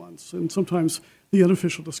unofficial ones, and sometimes the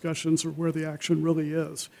unofficial discussions are where the action really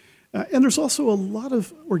is. And there's also a lot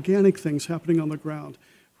of organic things happening on the ground.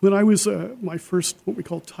 When I was my first, what we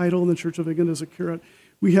call title in the Church of England as a curate,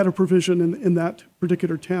 we had a provision in that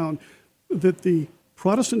particular town that the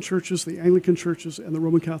Protestant churches, the Anglican churches, and the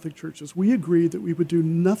Roman Catholic churches, we agreed that we would do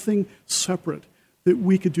nothing separate that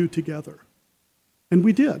we could do together. And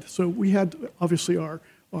we did. So we had, obviously, our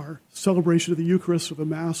celebration of the Eucharist or the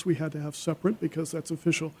Mass we had to have separate because that's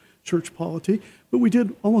official church polity. But we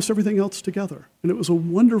did almost everything else together. And it was a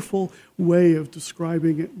wonderful way of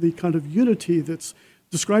describing the kind of unity that's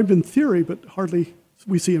described in theory, but hardly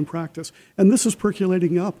we see in practice. And this is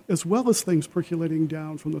percolating up as well as things percolating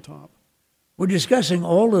down from the top. We're discussing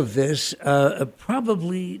all of this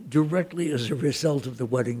probably directly as a result of the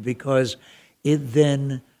wedding, because it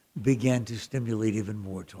then began to stimulate even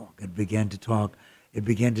more talk. It began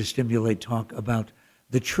to stimulate talk about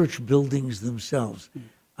the church buildings themselves,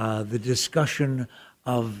 the discussion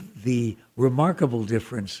of the remarkable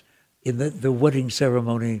difference in the wedding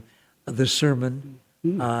ceremony, the sermon,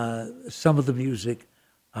 some of the music,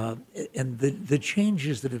 and the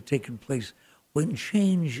changes that have taken place, when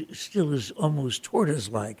change still is almost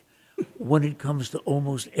tortoise-like when it comes to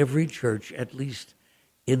almost every church, at least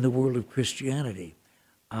in the world of Christianity.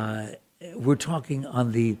 We're talking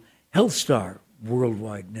on the Health Star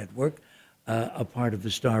Worldwide Network, a part of the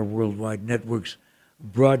Star Worldwide Network's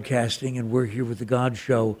broadcasting, and we're here with the God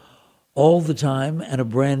Show all the time, and a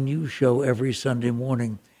brand new show every Sunday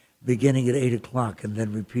morning beginning at 8 o'clock and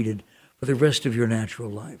then repeated for the rest of your natural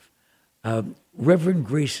life. Reverend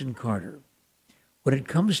Grayson Carter, when it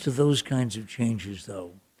comes to those kinds of changes,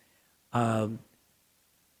 though,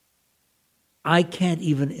 I can't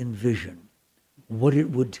even envision what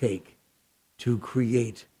it would take to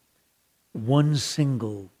create one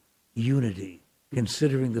single unity,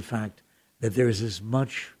 considering the fact that there's as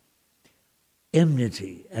much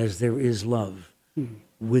enmity as there is love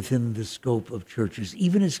within the scope of churches,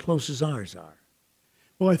 even as close as ours are.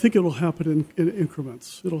 Well, I think it'll happen in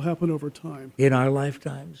increments. It'll happen over time. In our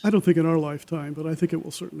lifetimes? I don't think in our lifetime, but I think it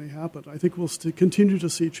will certainly happen. I think we'll continue to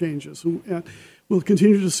see changes. And we'll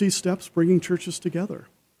continue to see steps bringing churches together,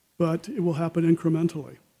 but it will happen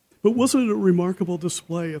incrementally. But wasn't it a remarkable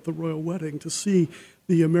display at the royal wedding to see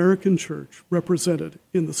the American church represented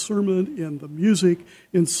in the sermon, in the music,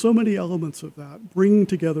 in so many elements of that, bringing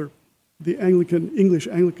together the English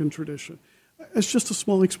Anglican tradition? It's just a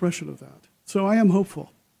small expression of that. So I am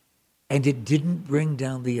hopeful. And it didn't bring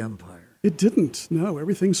down the empire. It didn't. No,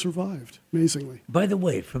 everything survived, amazingly. By the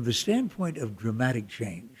way, from the standpoint of dramatic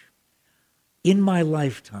change, in my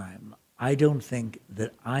lifetime, I don't think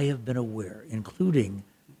that I have been aware, including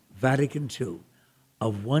Vatican II,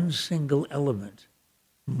 of one single element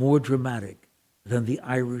more dramatic than the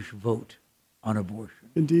Irish vote on abortion.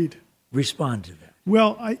 Indeed. Respond to that.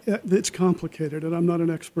 Well, it's complicated, and I'm not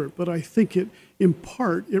an expert, but I think in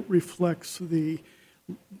part, it reflects the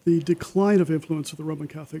decline of influence of the Roman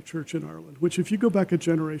Catholic Church in Ireland, which, if you go back a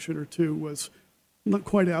generation or two, was not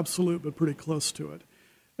quite absolute, but pretty close to it.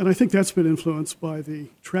 And I think that's been influenced by the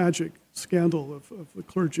tragic scandal of the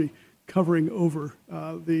clergy covering over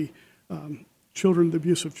the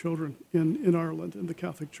abuse of children in Ireland and the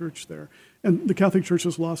Catholic Church there. And the Catholic Church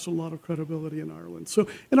has lost a lot of credibility in Ireland. So,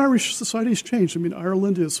 and Irish society's changed. I mean,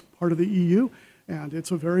 Ireland is part of the EU, and it's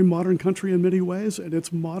a very modern country in many ways, and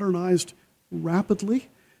it's modernized rapidly,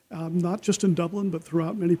 not just in Dublin, but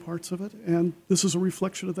throughout many parts of it. And this is a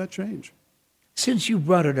reflection of that change. Since you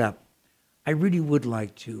brought it up, I really would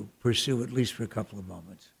like to pursue, at least for a couple of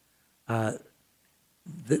moments,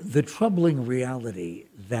 the troubling reality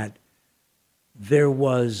that there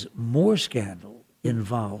was more scandal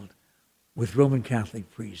involved with Roman Catholic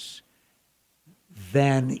priests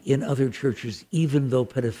than in other churches, even though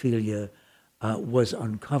pedophilia was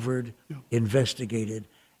uncovered, investigated,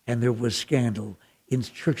 and there was scandal in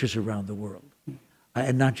churches around the world,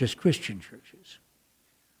 and not just Christian churches.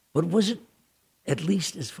 But was it, at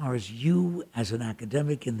least as far as you as an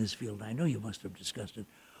academic in this field, I know you must have discussed it,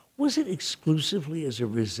 was it exclusively as a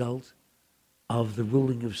result of the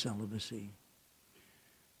ruling of celibacy?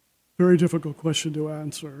 Very difficult question to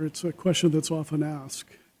answer. It's a question that's often asked.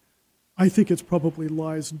 I think it probably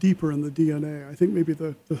lies deeper in the DNA. I think maybe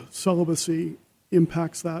the celibacy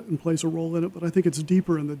impacts that and plays a role in it, but I think it's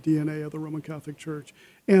deeper in the DNA of the Roman Catholic Church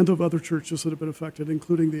and of other churches that have been affected,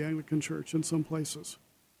 including the Anglican Church in some places.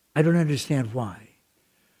 I don't understand why.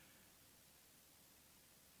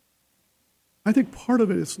 I think part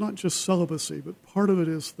of it is not just celibacy, but part of it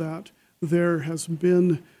is that there has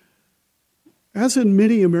been, as in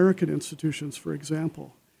many American institutions, for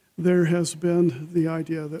example, there has been the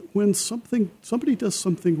idea that when somebody does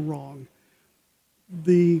something wrong,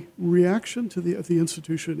 the reaction to the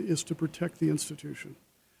institution is to protect the institution,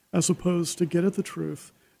 as opposed to get at the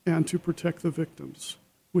truth and to protect the victims,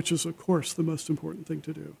 which is, of course, the most important thing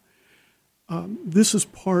to do. This is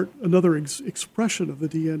another expression of the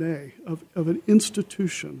DNA of an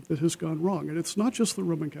institution that has gone wrong. And it's not just the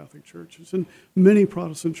Roman Catholic Church. It's in many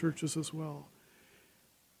Protestant churches as well.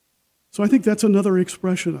 So I think that's another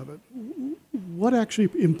expression of it. What actually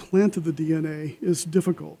implanted the DNA is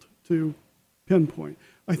difficult to pinpoint.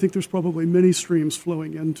 I think there's probably many streams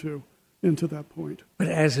flowing into that point. But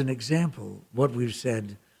as an example, what we've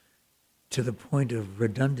said to the point of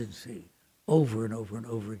redundancy over and over and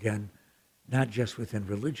over again, not just within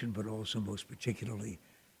religion, but also most particularly,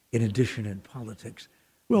 in addition, in politics.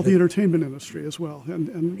 Well, the entertainment industry as well. And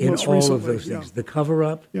in most all recently, of those things. Yeah. The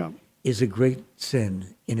cover-up Yeah. is a great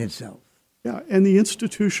sin in itself. Yeah, and the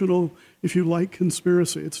institutional, if you like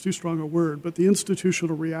conspiracy, it's too strong a word, but the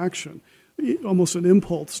institutional reaction, almost an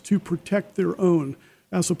impulse to protect their own,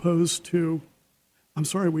 as opposed to, I'm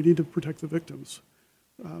sorry, we need to protect the victims,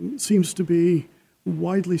 seems to be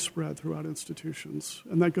widely spread throughout institutions,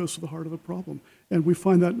 and that goes to the heart of the problem. And we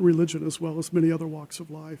find that in religion as well as many other walks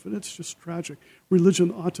of life, and it's just tragic.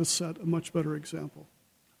 Religion ought to set a much better example.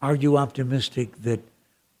 Are you optimistic that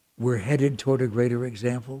we're headed toward a greater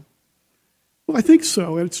example? Well, I think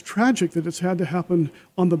so, and it's tragic that it's had to happen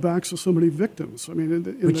on the backs of so many victims. I mean,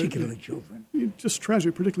 particularly children. Just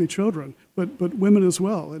tragic, particularly children, but women as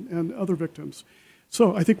well, and other victims.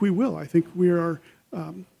 So I think we will. I think we are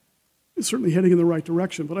certainly heading in the right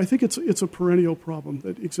direction, but I think it's a perennial problem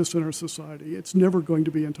that exists in our society. It's never going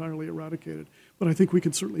to be entirely eradicated, but I think we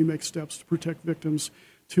can certainly make steps to protect victims,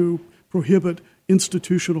 to prohibit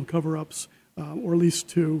institutional cover-ups, or at least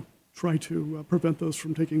to try to prevent those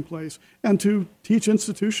from taking place, and to teach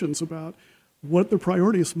institutions about what the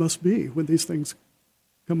priorities must be when these things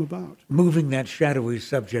come about. Moving that shadowy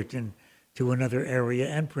subject into another area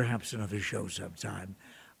and perhaps another show sometime,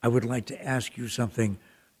 I would like to ask you something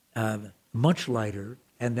much lighter,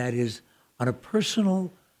 and that is on a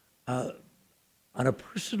personal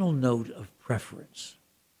note of preference.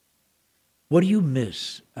 What do you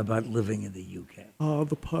miss about living in the UK?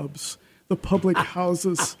 The pubs. The public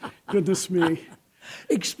houses, goodness me.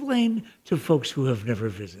 Explain to folks who have never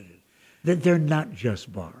visited that they're not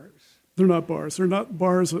just bars. They're not bars. They're not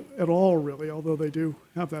bars at all, really, although they do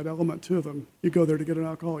have that element to them. You go there to get an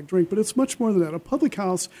alcoholic drink, but it's much more than that. A public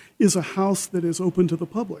house is a house that is open to the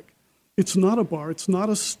public. It's not a bar. It's not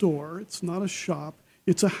a store. It's not a shop.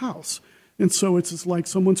 It's a house. And so it's like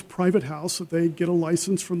someone's private house that they get a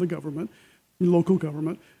license from the government, local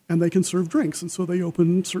government, and they can serve drinks. And so they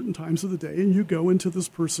open certain times of the day, and you go into this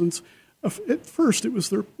person's, at first it was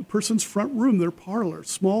their person's front room, their parlor,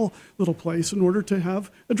 small little place in order to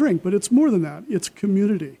have a drink. But it's more than that. It's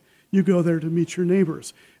community. You go there to meet your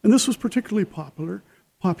neighbors. And this was particularly popular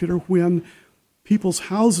when people's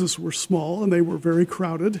houses were small and they were very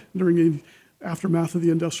crowded during the aftermath of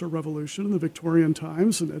the Industrial Revolution in the Victorian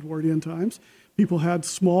times and Edwardian times. People had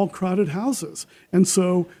small, crowded houses. And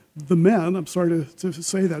so the men, I'm sorry to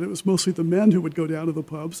say that, it was mostly the men who would go down to the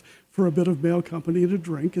pubs for a bit of male company and a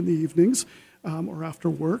drink in the evenings or after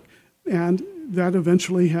work. And that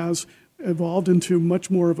eventually has evolved into much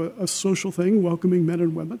more of a social thing, welcoming men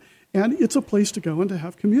and women. And it's a place to go and to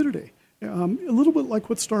have community. A little bit like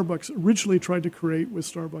what Starbucks originally tried to create with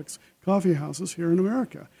Starbucks coffee houses here in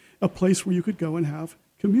America, a place where you could go and have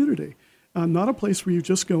community, not a place where you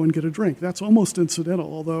just go and get a drink. That's almost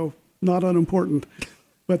incidental, although not unimportant.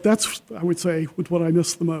 But that's, I would say, what I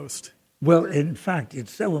miss the most. Well, in fact,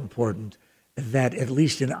 it's so important that, at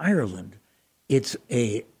least in Ireland, it's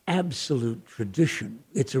an absolute tradition.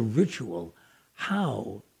 It's a ritual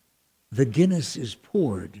how the Guinness is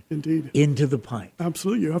poured into the pint.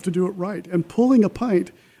 Absolutely. You have to do it right. And pulling a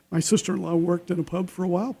pint, my sister-in-law worked in a pub for a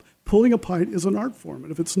while. Pulling a pint is an art form.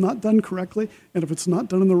 And if it's not done correctly, and if it's not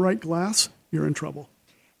done in the right glass, you're in trouble.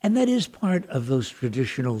 And that is part of those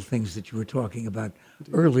traditional things that you were talking about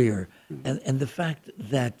earlier. And the fact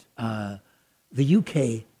that the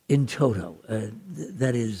UK in toto,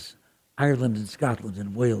 that is Ireland and Scotland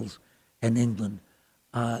and Wales and England,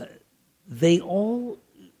 they all,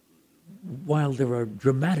 while there are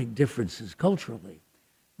dramatic differences culturally,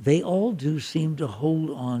 they all do seem to hold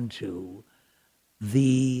on to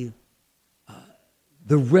the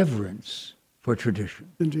reverence for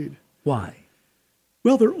tradition. Indeed. Why?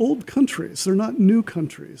 Well, they're old countries. They're not new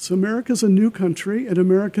countries. America's a new country, and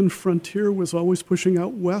American frontier was always pushing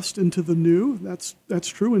out west into the new. That's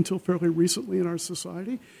true until fairly recently in our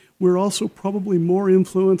society. We're also probably more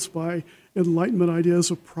influenced by Enlightenment ideas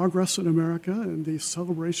of progress in America and the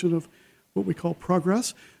celebration of what we call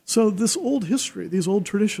progress. So this old history, these old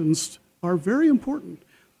traditions are very important.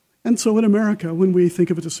 And so in America, when we think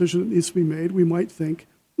of a decision that needs to be made, we might think,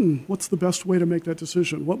 what's the best way to make that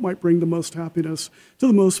decision? What might bring the most happiness to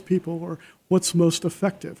the most people, or what's most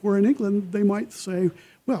effective? Where in England, they might say,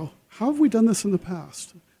 well, how have we done this in the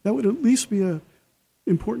past? That would at least be an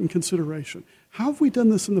important consideration. How have we done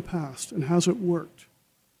this in the past, and how's it worked?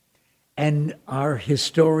 And are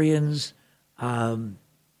historians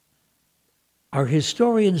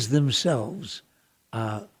themselves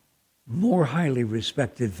more highly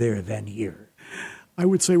respected there than here? I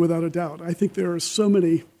would say without a doubt. I think there are so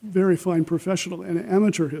many very fine professional and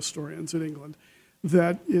amateur historians in England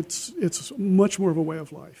that it's much more of a way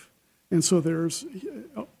of life. And so there's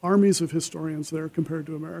armies of historians there compared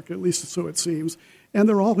to America, at least so it seems. And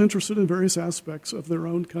they're all interested in various aspects of their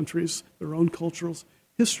own countries, their own cultural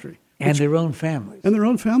history. And their own families. And their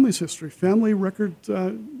own family's history. Family record,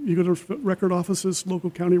 you go to record offices, local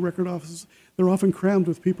county record offices, they're often crammed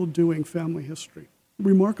with people doing family history.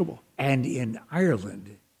 Remarkable. And in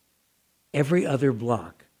Ireland, every other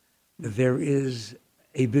block, there is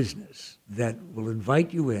a business that will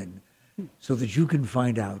invite you in so that you can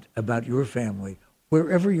find out about your family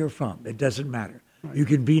wherever you're from. It doesn't matter. Right. You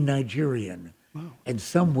can be Nigerian, wow, and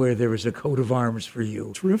somewhere there is a coat of arms for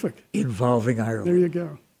you. Terrific. Involving Ireland. There you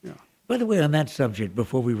go. Yeah. By the way, on that subject,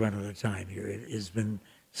 before we run out of time here, it has been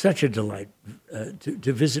such a delight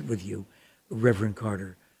to visit with you, Reverend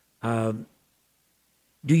Carter.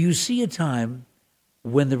 Do you see a time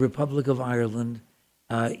when the Republic of Ireland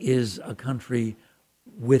is a country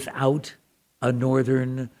without a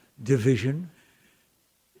northern division?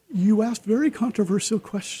 You asked very controversial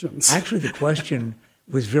questions. Actually, the question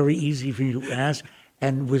was very easy for you to ask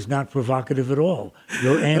and was not provocative at all.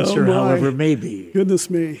 Your answer, however, may be. Goodness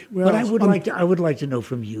me! Well, but I would like to know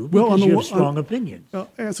from you, because you have strong opinions.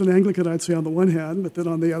 As an Anglican, I'd say on the one hand, but then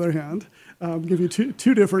on the other hand, I'll give you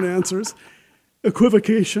two different answers.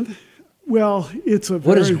 Equivocation. Well, it's a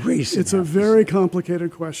very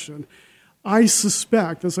complicated question. I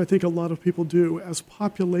suspect, as I think a lot of people do, as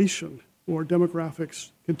population or demographics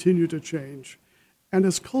continue to change, and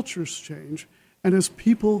as cultures change, and as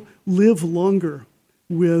people live longer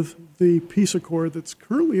with the peace accord that's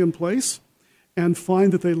currently in place and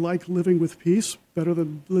find that they like living with peace better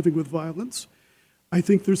than living with violence, I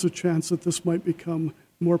think there's a chance that this might become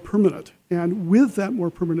more permanent. And with that more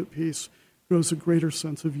permanent peace grows a greater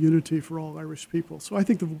sense of unity for all Irish people. So I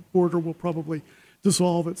think the border will probably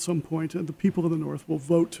dissolve at some point, and the people of the North will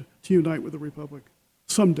vote to unite with the Republic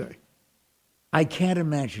someday. I can't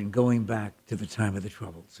imagine going back to the time of the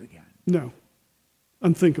Troubles again. No.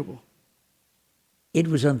 Unthinkable. It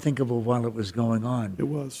was unthinkable while it was going on. It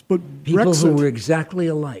was. But people who were exactly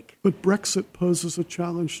alike. But Brexit poses a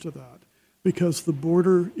challenge to that, because the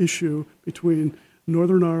border issue between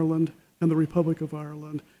Northern Ireland and the Republic of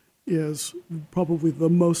Ireland is probably the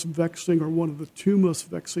most vexing, or one of the two most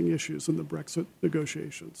vexing issues in the Brexit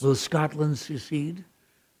negotiations. Will Scotland secede?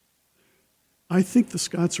 I think the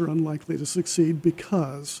Scots are unlikely to succeed,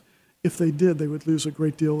 because if they did, they would lose a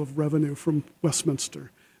great deal of revenue from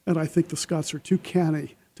Westminster. And I think the Scots are too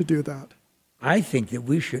canny to do that. I think that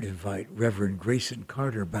we should invite Reverend Grayson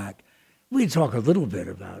Carter back. We talk a little bit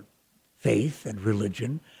about faith and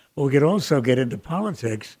religion, but we could also get into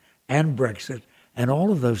politics and Brexit and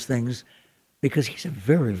all of those things, because he's a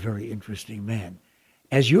very, very interesting man.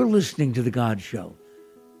 As you're listening to The God Show,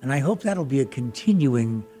 and I hope that'll be a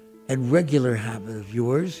continuing and regular habit of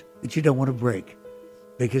yours that you don't want to break,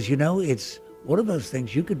 because, you know, it's one of those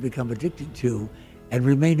things you could become addicted to and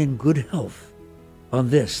remain in good health on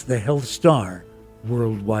this, the Health Star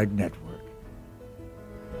Worldwide Network.